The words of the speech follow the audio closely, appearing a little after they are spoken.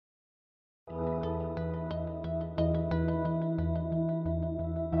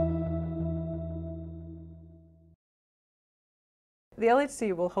the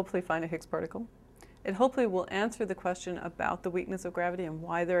LHC will hopefully find a Higgs particle. It hopefully will answer the question about the weakness of gravity and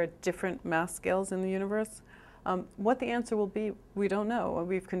why there are different mass scales in the universe. What the answer will be, we don't know.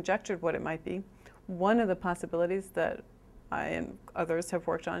 We've conjectured what it might be. One of the possibilities that I and others have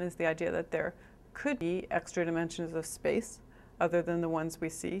worked on is the idea that there could be extra dimensions of space other than the ones we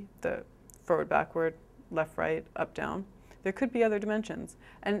see, the forward, backward, left, right, up, down. There could be other dimensions,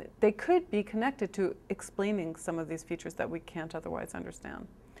 and they could be connected to explaining some of these features that we can't otherwise understand.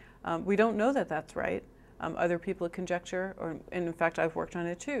 We don't know that that's right. Other people conjecture, and in fact I've worked on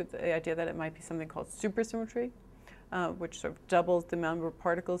it too, the idea that it might be something called supersymmetry, which sort of doubles the number of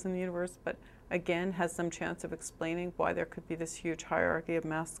particles in the universe, but again has some chance of explaining why there could be this huge hierarchy of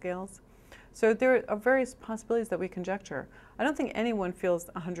mass scales. So there are various possibilities that we conjecture. I don't think anyone feels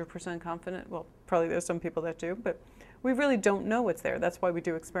 100% confident. Well, probably there's some people that do, but we really don't know what's there. That's why we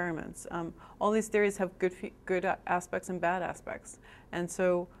do experiments. All these theories have good aspects and bad aspects. And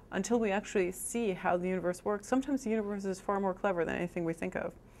so until we actually see how the universe works, sometimes the universe is far more clever than anything we think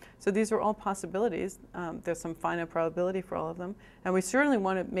of. So these are all possibilities. There's some finite probability for all of them. And we certainly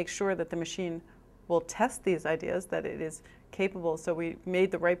want to make sure that the machine will test these ideas, that it is capable. So we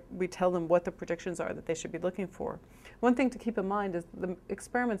tell them what the predictions are that they should be looking for. One thing to keep in mind is the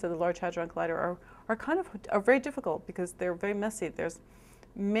experiments of the Large Hadron Collider are very difficult because they're very messy. There's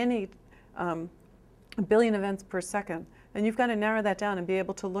many a billion events per second, and you've got to narrow that down and be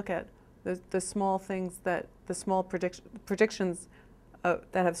able to look at the small things, the small predictions that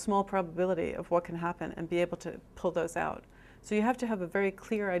have small probability of what can happen, and be able to pull those out. So you have to have a very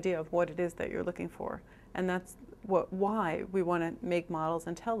clear idea of what it is that you're looking for, and that's why we want to make models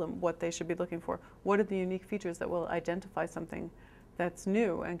and tell them what they should be looking for. What are the unique features that will identify something that's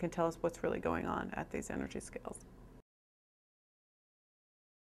new and can tell us what's really going on at these energy scales?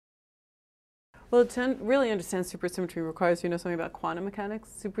 Well, to really understand supersymmetry requires you know something about quantum mechanics.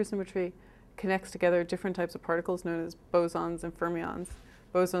 Supersymmetry connects together different types of particles known as bosons and fermions.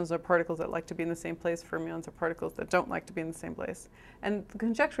 Bosons are particles that like to be in the same place. Fermions are particles that don't like to be in the same place. And the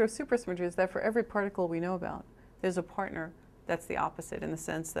conjecture of supersymmetry is that for every particle we know about, there's a partner that's the opposite, in the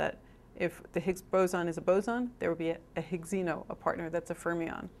sense that if the Higgs boson is a boson, there will be a Higgsino, a partner that's a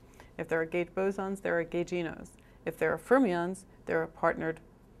fermion. If there are gauge bosons, there are gauginos. If there are fermions, there are partnered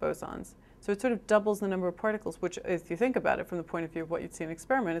bosons. So it sort of doubles the number of particles, which, if you think about it from the point of view of what you'd see in an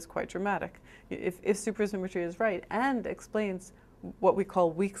experiment, is quite dramatic. If supersymmetry is right and explains what we call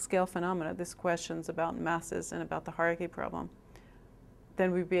weak scale phenomena, this questions about masses and about the hierarchy problem,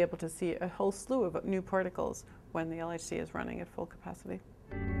 then we'd be able to see a whole slew of new particles when the LHC is running at full capacity.